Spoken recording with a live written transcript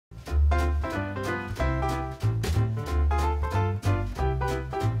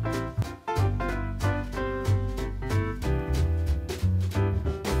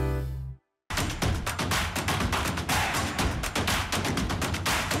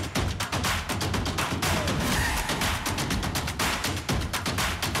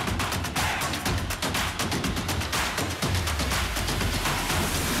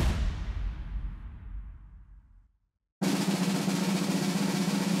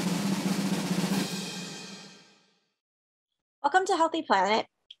Welcome to Healthy Planet,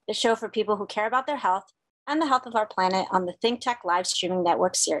 the show for people who care about their health and the health of our planet on the ThinkTech live streaming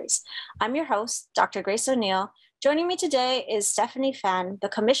network series. I'm your host, Dr. Grace O'Neil. Joining me today is Stephanie Fan, the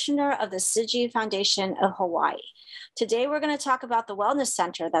commissioner of the Tzu-Chi Foundation of Hawaii. Today, we're going to talk about the wellness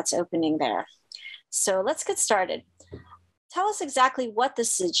center that's opening there. So let's get started. Tell us exactly what the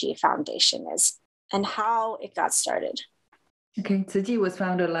Tzu-Chi Foundation is and how it got started. Okay, Tzu-Chi was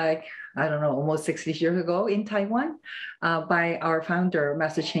founded almost 60 years ago in Taiwan by our founder,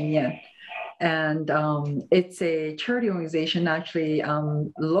 Master Chen Yan. And it's a charity organization, actually,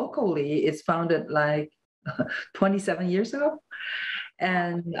 locally, it's founded 27 years ago.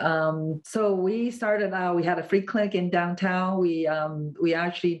 And so we started out, we had a free clinic in downtown. We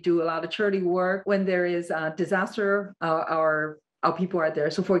actually do a lot of charity work. When there is a disaster, our people are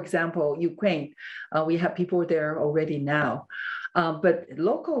there. So for example, Ukraine, we have people there already now. But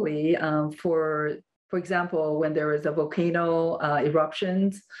locally, for example, when there is a volcano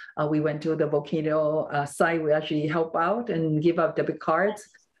eruptions, we went to the volcano site. We actually help out and give out debit cards.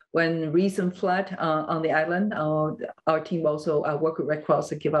 When recent flood on the island, our team also work with Red Cross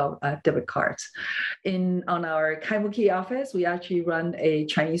to give out debit cards. On our Kaimuki office, we actually run a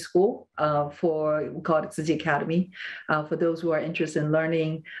Chinese school we call it Tzu-Chi Academy, for those who are interested in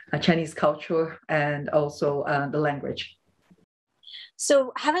learning Chinese culture and also the language.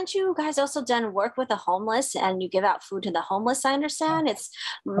 So haven't you guys also done work with the homeless and you give out food to the homeless? I understand it's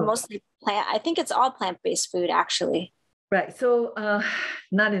mostly I think it's all plant-based food actually. Right. So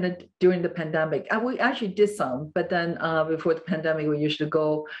not during the pandemic. We actually did some, but then before the pandemic, we usually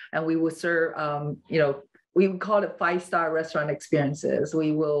go and we would serve, we would call it 5-star restaurant experiences.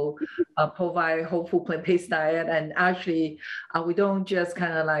 We will provide whole food plant-based diet. And actually, we don't just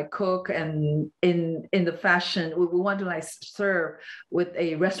kind of cook and in the fashion, we want to serve with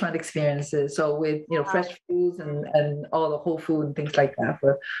a restaurant experiences. So with, fresh foods and all the whole food and things like that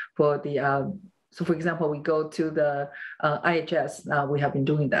for the, so for example, we go to the IHS, we have been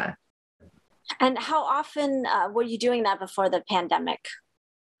doing that. And how often were you doing that before the pandemic?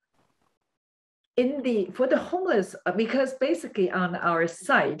 For the homeless, because basically on our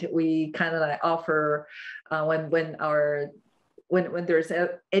site, we kind of offer when there's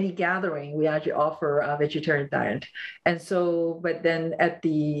any gathering, we actually offer a vegetarian diet. And so, but then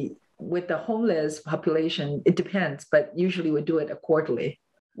with the homeless population, it depends, but usually we do it quarterly.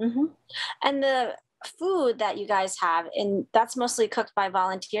 Mm-hmm. And the food that you guys have, that's mostly cooked by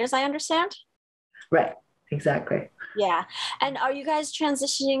volunteers, I understand? Right, exactly. Yeah. And are you guys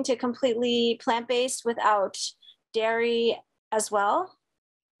transitioning to completely plant-based without dairy as well?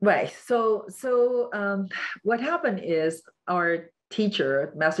 Right. So what happened is our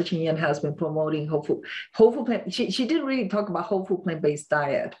teacher, Master Chen Yan, has been promoting whole food plant. She didn't really talk about whole food plant-based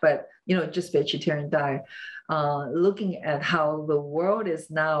diet, but just vegetarian diet. Looking at how the world is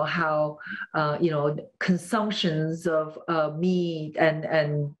now, how consumptions of meat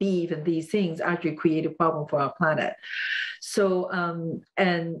and beef and these things actually create a problem for our planet. So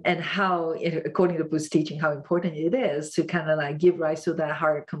and how, according to Buddhist teaching, how important it is to kind of give rise to that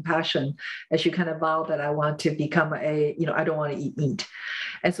heart of compassion as you kind of vow that I want to become I don't want to eat meat.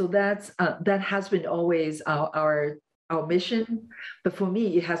 And so that has been always our mission, but for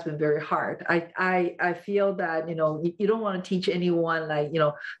me it has been very hard. I feel that you don't want to teach anyone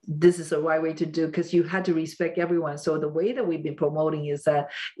this is the right way to do, because you had to respect everyone. So the way that we've been promoting is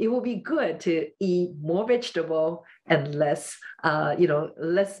that it will be good to eat more vegetable and less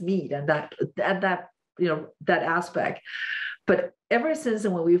meat, and that aspect. But ever since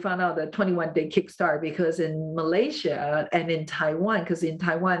when we found out the 21-day kickstart, because in Malaysia and in Taiwan, because in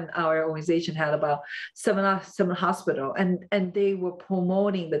Taiwan, our organization had about seven hospitals, and they were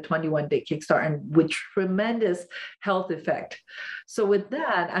promoting the 21-day kickstart and with tremendous health effect. So with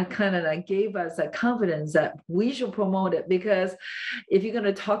that, I kind of gave us a confidence that we should promote it, because if you're going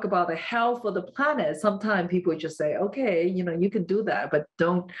to talk about the health of the planet, sometimes people just say, okay, you can do that, but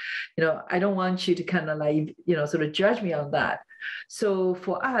don't, I don't want you to kind of sort of judge me on that. So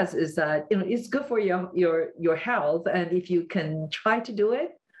for us is that, it's good for your health. And if you can try to do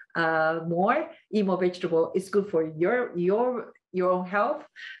it eat more vegetable, it's good for your own health,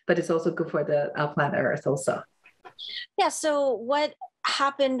 but it's also good for the planet Earth also. Yeah. So what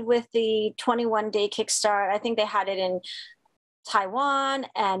happened with the 21-day kickstart? I think they had it in Taiwan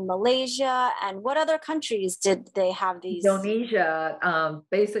and Malaysia. And what other countries did they have these? Indonesia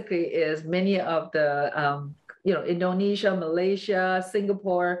basically is many of the Indonesia, Malaysia,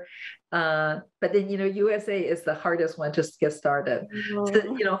 Singapore, But then, USA is the hardest one to get started. So,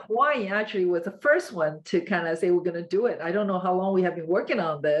 Mm. Hawaii actually was the first one to kind of say, we're going to do it. I don't know how long we have been working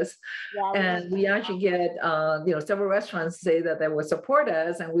on this. Yeah, And we actually get, several restaurants say that they will support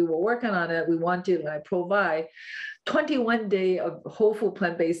us, and we were working on it. We want to provide 21 day of whole food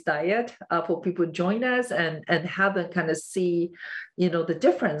plant-based diet for people to join us and have them kind of see, the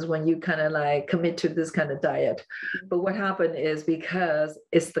difference when you kind of like commit to this kind of diet. But what happened is, because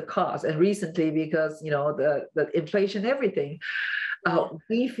it's the cost, and recently because, the inflation, everything,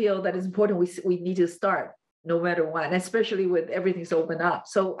 we feel that it's important. We need to start no matter what, and especially with everything's open up.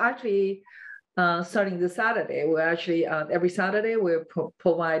 So actually, starting this Saturday, we're actually every Saturday we're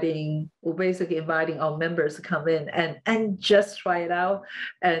we're basically inviting our members to come in and just try it out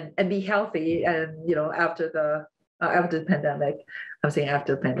and be healthy. And after the pandemic, I'm saying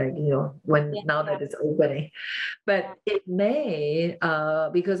after the pandemic, now that it's opening. But it may,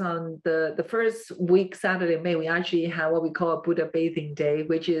 because on the first week, Saturday, May, we actually have what we call a Buddha Bathing Day,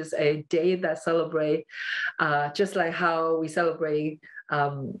 which is a day that celebrate, just like how we celebrate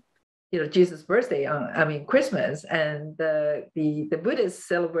Jesus' birthday, Christmas, and the Buddhists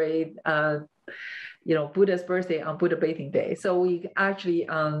celebrate, Buddha's birthday on Buddha Bathing Day. So we actually,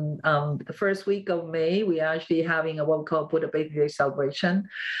 on the first week of May, we actually having what we call Buddha Bathing Day celebration.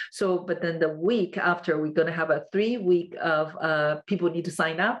 So, but then the week after, we're going to have a 3-week of people need to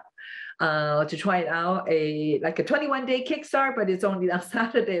sign up to try it out, like a 21-day kickstart, but it's only on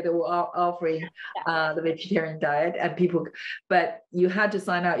Saturday that we're offering the vegetarian diet, and but you had to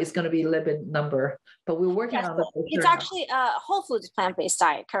sign out. It's going to be a limited number, but we're working on that. It's actually a whole foods plant-based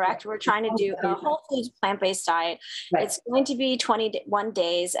diet, correct? We're trying to do a whole foods plant-based diet. Right. It's going to be 21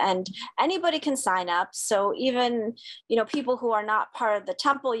 days, and anybody can sign up. So even, people who are not part of the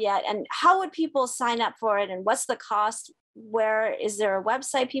temple yet, and how would people sign up for it, and what's the cost? Where is there a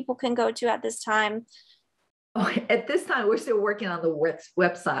website people can go to at this time? Oh, at this time, we're still working on the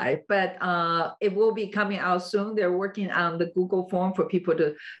website, but it will be coming out soon. They're working on the Google form for people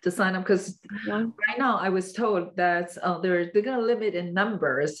to sign up, because right now I was told that they're going to limit in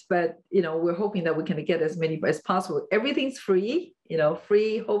numbers, but we're hoping that we can get as many as possible. Everything's free,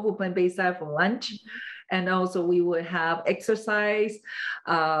 free whole food plant-based diet for lunch. And also we will have exercise,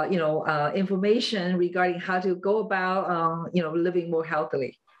 information regarding how to go about, living more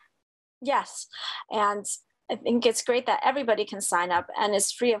healthily. Yes. And I think it's great that everybody can sign up and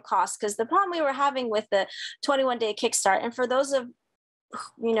it's free of cost, because the problem we were having with the 21-day kickstart, and for those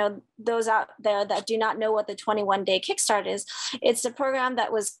out there that do not know what the 21-day kickstart is, it's a program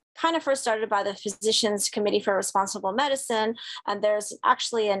that was kind of first started by the Physicians Committee for Responsible Medicine. And there's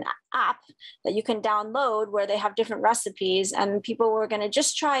actually an app that you can download where they have different recipes, and people were going to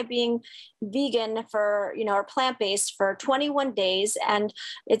just try being vegan or plant-based for 21 days. And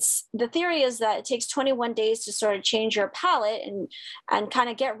the theory is that it takes 21 days to sort of change your palate and kind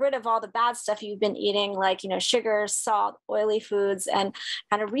of get rid of all the bad stuff you've been eating, like, sugar, salt, oily foods, and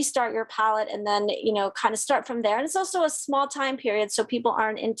kind of restart your palate, and then, kind of start from there. And it's also a small time period, so people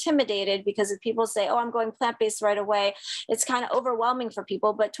aren't intimidated, because if people say, oh, I'm going plant-based right away, it's kind of overwhelming for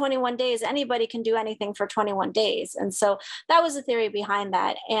people. But 21 days, anybody can do anything for 21 days. And so that was the theory behind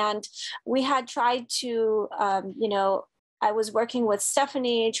that. And we had tried to, I was working with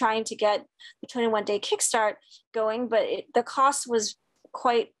Stephanie trying to get the 21-day kickstart going, but the cost was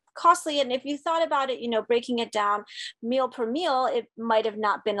quite costly. And if you thought about it, breaking it down meal per meal, it might have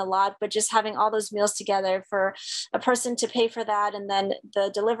not been a lot, but just having all those meals together for a person to pay for that, and then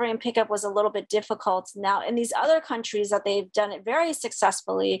the delivery and pickup was a little bit difficult. Now, in these other countries that they've done it very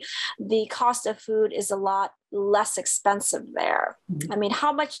successfully, the cost of food is a lot less expensive there. I mean,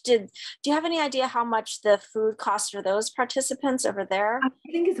 do you have any idea how much the food costs for those participants over there? I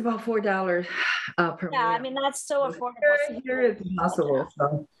think it's about $4 per meal. I mean, that's so affordable. Here it's possible.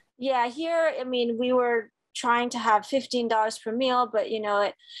 So. Yeah, here, I mean, we were trying to have $15 per meal, but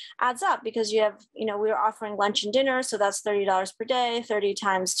it adds up, because you have, we were offering lunch and dinner, so that's $30 per day. 30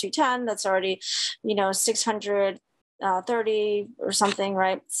 times 210, that's already, 630 or something,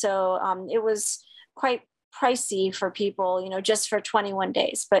 right? So it was quite pricey for people, just for 21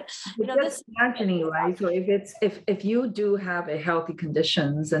 days. But just imagining, right? So if you do have a healthy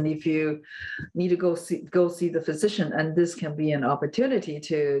conditions, and if you need to go see the physician, and this can be an opportunity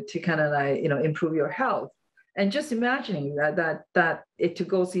to kind of improve your health. And just imagining that to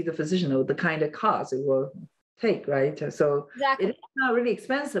go see the physician, or the kind of cost it will take, right? So exactly. It's not really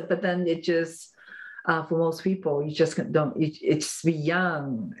expensive, but then it just for most people, you just don't. It's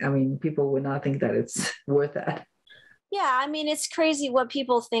beyond. I mean, people would not think that it's worth that. Yeah, I mean, it's crazy what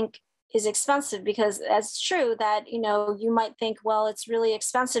people think is expensive, because it's true that, you might think, well, it's really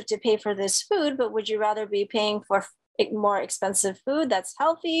expensive to pay for this food, but would you rather be paying for more expensive food that's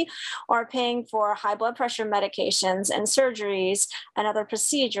healthy, or paying for high blood pressure medications and surgeries and other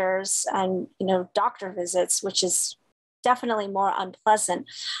procedures and, doctor visits, which is definitely more unpleasant.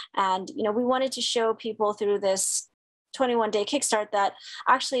 And, we wanted to show people through this 21-day kickstart that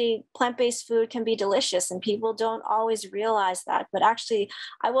actually plant-based food can be delicious, and people don't always realize that. But actually,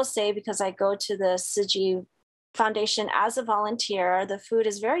 I will say, because I go to the Tzu-Chi Foundation as a volunteer, the food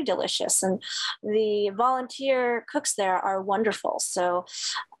is very delicious, and the volunteer cooks there are wonderful. So,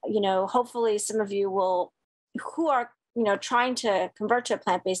 hopefully some of you who are trying to convert to a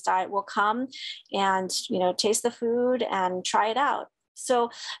plant-based diet will come and taste the food and try it out.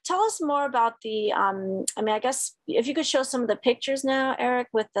 So tell us more about the I guess if you could show some of the pictures now, Eric,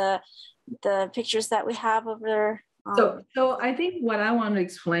 with the pictures that we have over. So I think what I want to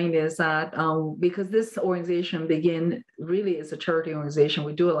explain is that because this organization really is a charity organization,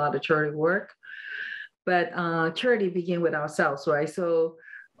 we do a lot of charity work, but charity begin with ourselves, right? So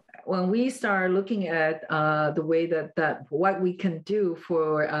when we start looking at the way that what we can do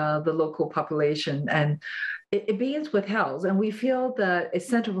for the local population, and it begins with health, and we feel that a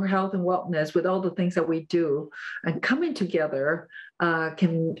Center for Health and Wellness, with all the things that we do and coming together,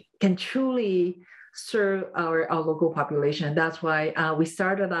 can truly serve our local population. That's why we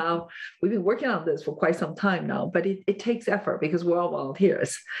started out. We've been working on this for quite some time now, but it takes effort because we're all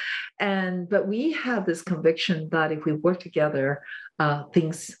volunteers. But we have this conviction that if we work together,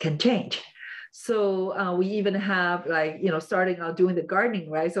 things can change. So we even have starting out doing the gardening,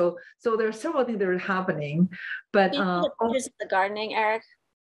 right? So there are several things that are happening. But pictures of the gardening, Eric.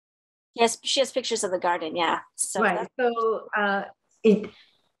 Yes, she has pictures of the garden. Yeah. So right. So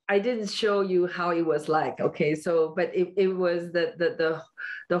I didn't show you how it was like. Okay. So, but it was the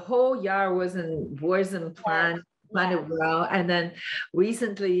whole yard wasn't planted well. And then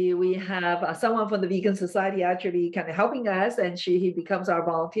recently we have someone from the Vegan Society actually kind of helping us, and he becomes our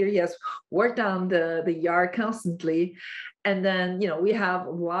volunteer. He has worked on the yard constantly. And then, we have a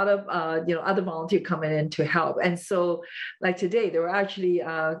lot of, other volunteers coming in to help. And so like today, they were actually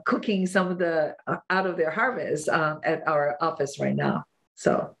cooking some of the out of their harvest at our office right now.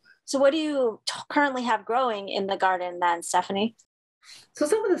 So what do you currently have growing in the garden then, Stephanie? So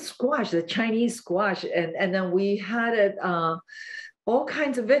some of the squash, the Chinese squash, and then we had it all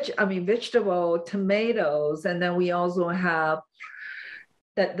kinds of vegetable, tomatoes, and then we also have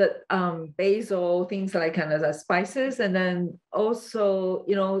the basil, things like kind of the spices, and then also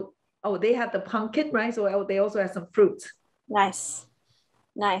they have the pumpkin, right? So they also have some fruits. Nice.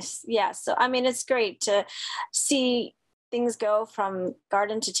 Yeah. So it's great to see things go from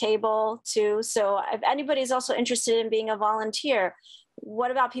garden to table too. So if anybody's also interested in being a volunteer,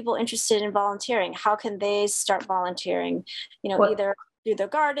 what about people interested in volunteering? How can they start volunteering? Either through their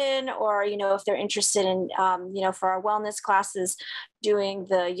garden, or if they're interested in for our wellness classes, doing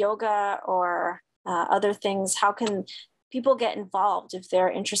the yoga or other things. How can people get involved if they're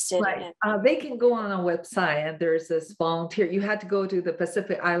interested? Right. They can go on a website, and there's this volunteer. You had to go to the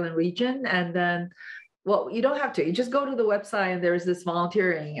Pacific Island region, and then well, you don't have to. You just go to the website, and there's this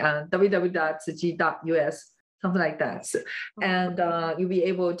volunteering, www.tsuchi.us, something like that. So, and you'll be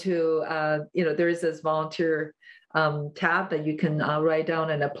able to, there is this volunteer tab that you can write down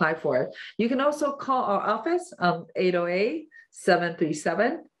and apply for it. You can also call our office,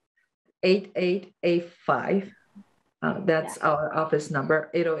 808-737-8885. That's our office number,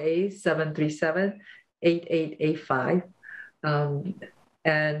 808-737-8885.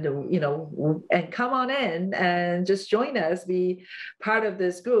 And come on in and just join us, be part of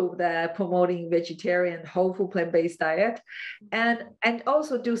this group that promoting vegetarian, whole food, plant-based diet, and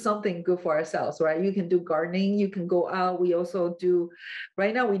also do something good for ourselves, right? You can do gardening, you can go out. We also do,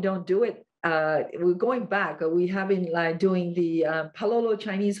 right now we don't do it. We're going back. We haven't doing the Palolo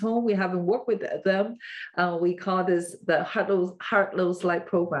Chinese home. We haven't worked with them. We call this the Heart Lotus Light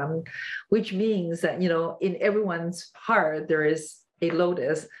program, which means that in everyone's heart there is a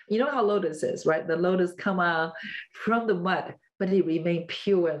lotus. You know how lotus is, right? The lotus come out from the mud, but it remain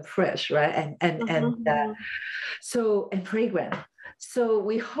pure and fresh, right? And fragrant. So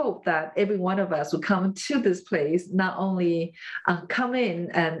we hope that every one of us will come to this place, not only come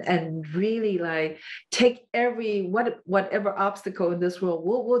in and really take whatever obstacle in this world,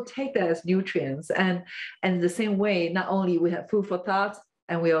 we'll take that as nutrients. And the same way, not only we have food for thought,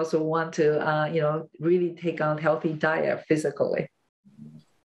 and we also want to really take on healthy diet physically.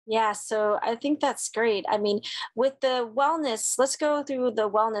 Yeah, so I think that's great. I mean, with the wellness, let's go through the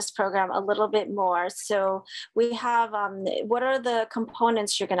wellness program a little bit more. So we have, what are the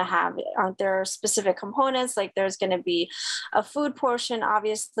components you're going to have? Aren't there specific components? Like there's going to be a food portion,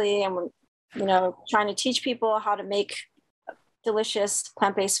 obviously, and we're, trying to teach people how to make delicious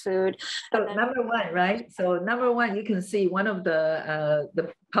plant-based food. So number one, right? So number one, you can see one of the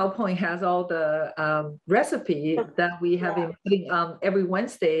PowerPoint has all the recipe that we have been putting every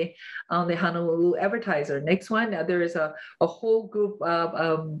Wednesday on the Honolulu Advertiser. Next one, there is a whole group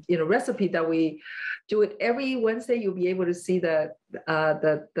of recipe that we do it every Wednesday. You'll be able to see the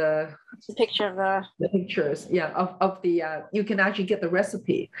picture of the pictures, of the you can actually get the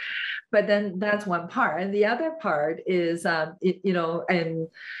recipe. But then that's one part, and the other part is and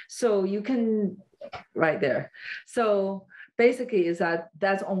so you can right there. So basically is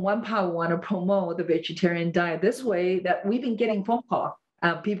that's on one part, we want to promote the vegetarian diet this way, that we've been getting phone call.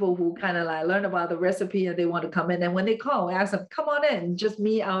 People who kind of like learn about the recipe and they want to come in, and when they call, we ask them, come on in, just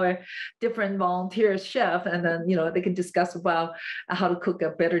meet our different volunteer chef, and then they can discuss about how to cook a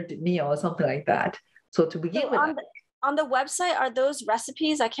better meal or something like that. So to begin with, on the website, are those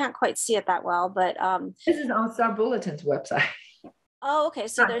recipes? I can't quite see it that well, but this is on Star Bulletin's website. Oh, okay.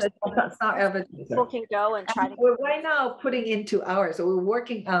 So there's people can go and try to. We're right now putting into ours, so we're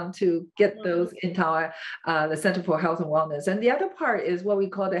working on to get those into our the Center for Health and Wellness. And the other part is what we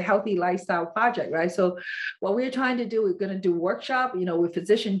call the Healthy Lifestyle Project, right? So what we're trying to do, we're going to do workshop, with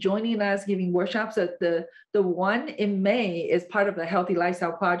physicians joining us, giving workshops. At the one in May is part of the Healthy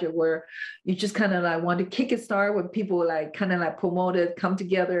Lifestyle Project, where you just kind of like want to kick it start when people like kind of like promote it, come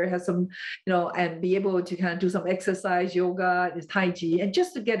together, have some, and be able to kind of do some exercise, yoga, Tai Chi, and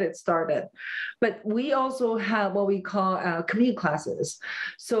just to get it started. But we also have what we call community classes.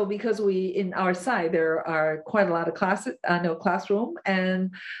 So because in our site, there are quite a lot of classes, classroom,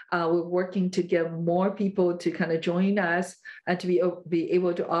 and we're working to get more people to kind of join us and to be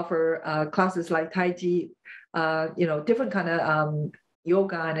able to offer classes like Tai Chi, different kind of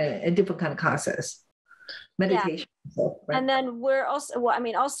yoga and different kind of classes, meditation. Yeah. So, right? And then we're also,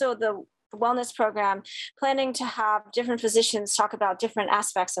 also the wellness program, planning to have different physicians talk about different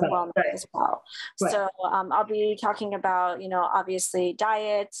aspects of wellness as well. Right. So I'll be talking about, obviously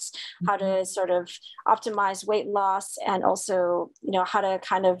diets, how to sort of optimize weight loss, and also, how to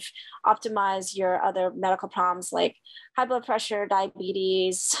kind of optimize your other medical problems like high blood pressure,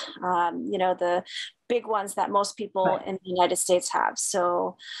 diabetes, the big ones that most people in the United States have.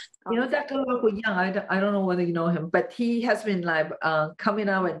 So Dr. Young, I don't know whether you know him, but he has been like coming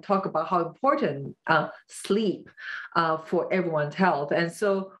out and talk about how important sleep for everyone's health. And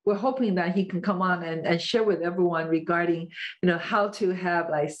so we're hoping that he can come on and share with everyone regarding, how to have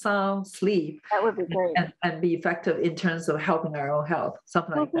like sound sleep. That would be great. And be effective in terms of helping our own health,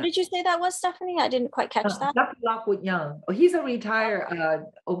 something like that. Who did you say that was, Stephanie? I didn't quite catch that. Dr. Lockwood Young. He's a retired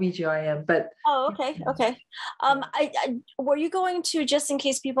OBGYN, but. Oh, okay. Okay. Were you going to, just in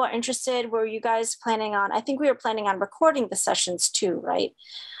case people are interested, were you guys planning on, I think we were planning on recording the sessions too, right?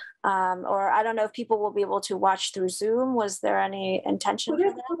 Or I don't know if people will be able to watch through Zoom. Was there any intention? Well,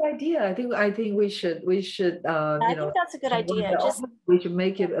 that's a good idea. I think we should. I think that's a good idea. We should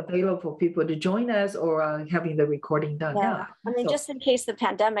make it available for people to join us, or having the recording done. Yeah. I mean, just in case the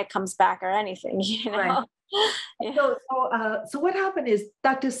pandemic comes back or anything, Right. Yeah. So what happened is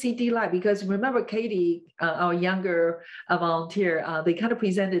Dr. C.D. Lai, because remember Katie, our younger volunteer, they kind of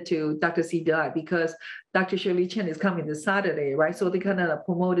presented to Dr. C.D. Lai because Dr. Shirley Chen is coming this Saturday, right? So they kind of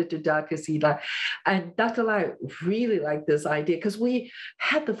promoted to Dr. C.D. Lai. And Dr. Lai really liked this idea because we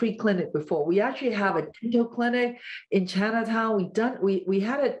had the free clinic before. We actually have a dental clinic in Chinatown. We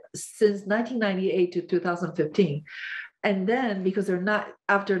had it since 1998 to 2015. And then because they're not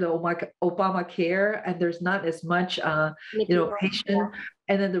after the Obamacare, and there's not as much, patient,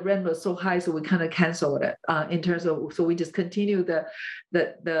 and then the rent was so high, so we kind of canceled it in terms of. So we just continue the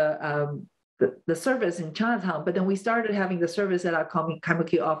service in Chinatown, but then we started having the service at our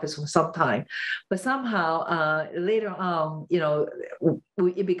Kaimuki office for some time. But somehow later on,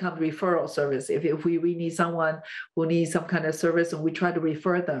 it becomes referral service. If we need someone who needs some kind of service, and we try to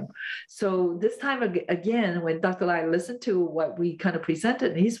refer them. So this time again, when Dr. Lai listened to what we kind of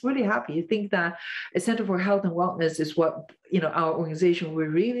presented, he's really happy. He thinks that a Center for Health and Wellness is what our organization would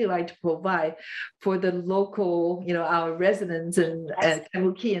really like to provide for the local, our residents and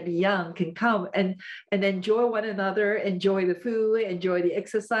Kaimuki and the young can come and enjoy one another, enjoy the food, enjoy the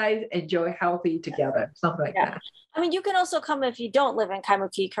exercise, enjoy healthy together, something like that. I mean, you can also come if you don't live in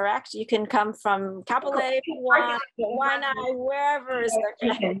Kaimuki, correct? You can come from Kapolei, Waianae, wherever is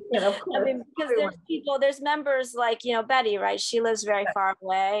there. Yeah, of course. I mean, because there's members like, Betty, right? She lives very far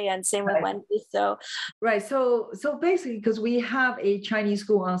away, and same with Wendy. So, right. So basically, because we have a Chinese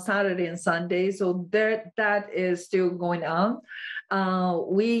school on Saturday and Sunday, so that is still going on.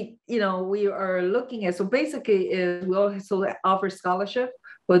 We are looking at, so basically is we also offer scholarship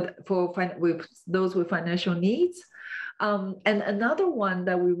with those with financial needs. And another one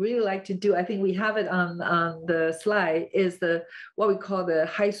that we really like to do, I think we have it on the slide, is what we call the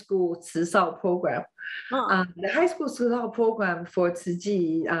high school Tzu-Chi program. The high school Tzu-Chi program for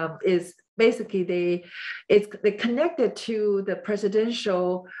Tzu-Chi is basically they're connected to the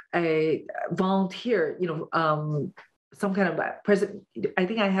presidential volunteer, some kind of president. I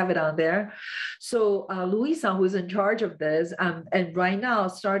think I have it on there. So Louisa, who's in charge of this, and right now,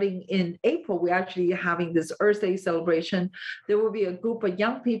 starting in April, we're actually having this Earth Day celebration. There will be a group of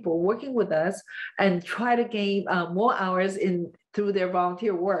young people working with us and try to gain more hours through their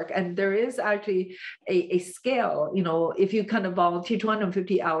volunteer work. And there is actually a scale, if you kind of volunteer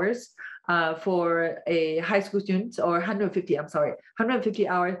 250 hours, for a high school student, or 150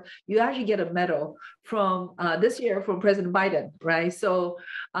 hours, you actually get a medal from this year from President Biden, right? So,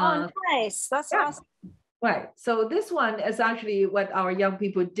 nice. That's awesome. Right. So this one is actually what our young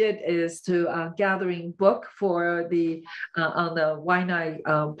people did, is to gathering book for the on the Waianae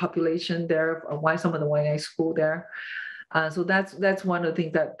population there, some of the Waianae school there. So that's one of the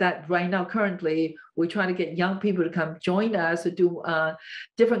things that right now currently we're trying to get young people to come join us to do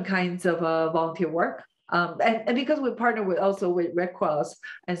different kinds of volunteer work. And because we partner with Red Cross,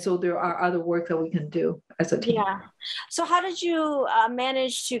 and so there are other work that we can do as a team. Yeah. So how did you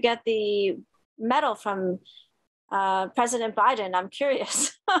manage to get the medal from President Biden? I'm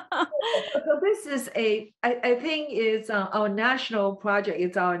curious. So this is I think it's our national project.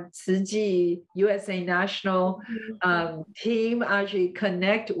 It's our Tzu-Chi USA national team actually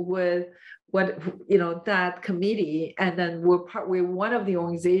connect with that committee, and then we're one of the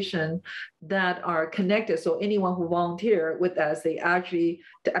organizations that are connected. So anyone who volunteer with us, they actually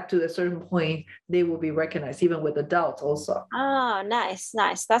up to a certain point they will be recognized, even with adults also. Oh, nice.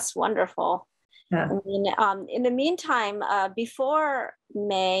 That's wonderful. Yeah. I mean, in the meantime, before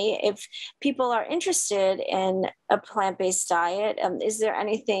May, if people are interested in a plant-based diet, is there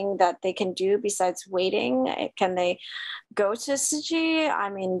anything that they can do besides waiting? Can they go to Tzu-Chi? I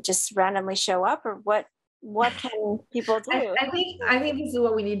mean, just randomly show up, or what can people do? I think this is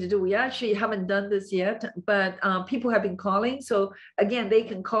what we need to do. We actually haven't done this yet, but people have been calling. So again, they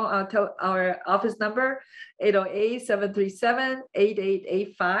can call our office number,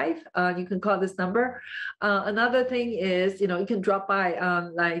 808-737-8885. You can call this number. Another thing is, you can drop by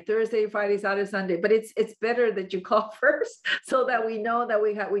like Thursday, Friday, Saturday, Sunday, but it's better that you call first, so that we know that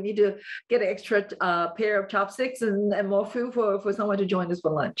we need to get an extra pair of chopsticks and more food for someone to join us for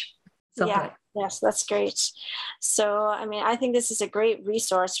lunch. Yeah. Yes, that's great. So, I mean, I think this is a great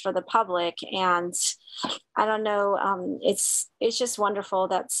resource for the public, and I don't know, it's just wonderful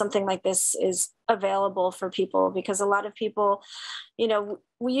that something like this is available for people, because a lot of people,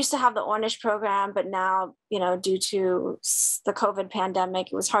 we used to have the Ornish program, but now, due to the COVID pandemic,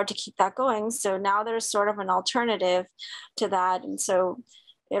 it was hard to keep that going. So now there's sort of an alternative to that. And so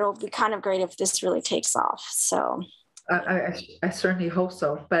it'll be kind of great if this really takes off. So I certainly hope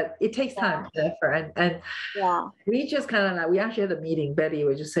so, but it takes time, Jennifer, and we just kind of we actually had a meeting. Betty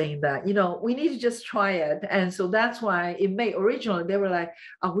was just saying that we need to just try it, and so that's why in May originally they were like,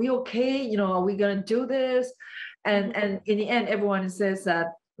 "Are we okay? Are we going to do this?" And in the end, everyone says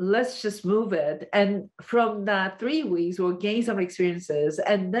that let's just move it, and from that 3 weeks we'll gain some experiences,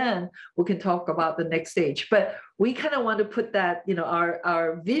 and then we can talk about the next stage. But we kind of want to put that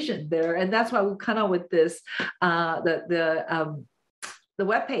our vision there, and that's why we come up with this the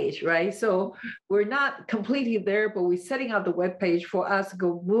webpage, right? So we're not completely there, but we're setting up the webpage for us to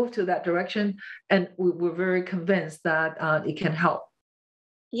go move to that direction, and we're very convinced that it can help.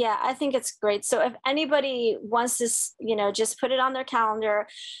 Yeah, I think it's great. So if anybody wants this, just put it on their calendar,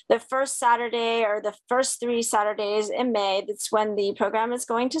 the first Saturday or the first 3 Saturdays in May, that's when the program is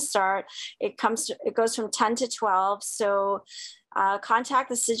going to start. It goes from 10 to 12. So contact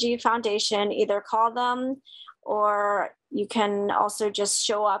the Tzu-Chi Foundation, either call them, or you can also just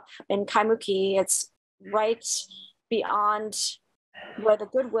show up in Kaimuki. It's right beyond where the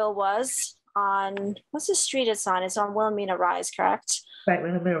Goodwill was on, what's the street it's on? It's on Wilhelmina Rise, correct? Right,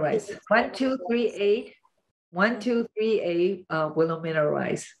 Wilhelmina Rise. 1238 Wilhelmina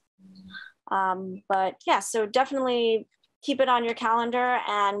Rise. But yeah, so definitely keep it on your calendar,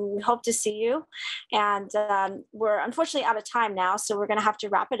 and we hope to see you. And we're unfortunately out of time now, so we're going to have to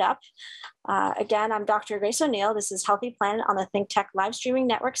wrap it up. Again, I'm Dr. Grace O'Neil. This is Healthy Planet on the ThinkTech live streaming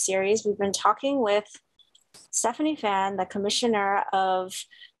network series. We've been talking with Stephanie Fan, the commissioner of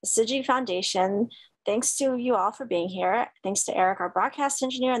the Tzu-Chi Foundation. Thanks to you all for being here. Thanks to Eric, our broadcast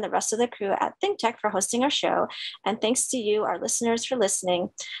engineer, and the rest of the crew at ThinkTech for hosting our show. And thanks to you, our listeners, for listening.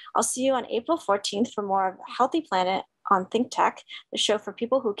 I'll see you on April 14th for more of Healthy Planet on ThinkTech, the show for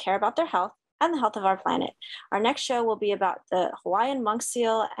people who care about their health and the health of our planet. Our next show will be about the Hawaiian monk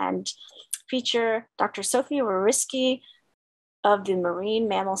seal and feature Dr. Sophie Wariski of the Marine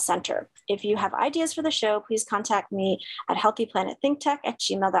Mammal Center. If you have ideas for the show, please contact me at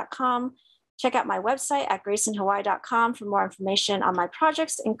healthyplanetthinkTech@gmail.com. Check out my website at graceinhawaii.com for more information on my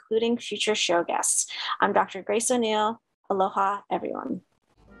projects, including future show guests. I'm Dr. Grace O'Neil. Aloha, everyone.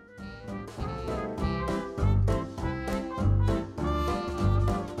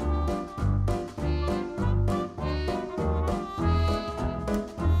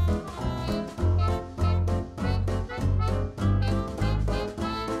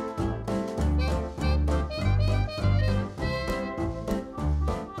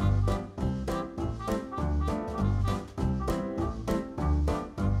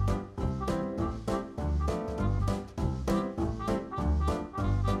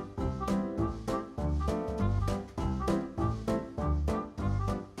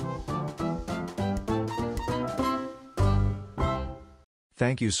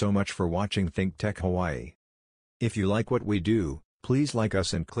 Thank you so much for watching ThinkTech Hawaii. If you like what we do, please like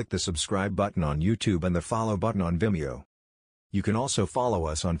us and click the subscribe button on YouTube and the follow button on Vimeo. You can also follow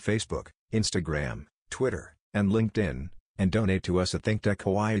us on Facebook, Instagram, Twitter, and LinkedIn, and donate to us at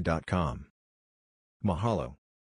thinktechhawaii.com. Mahalo.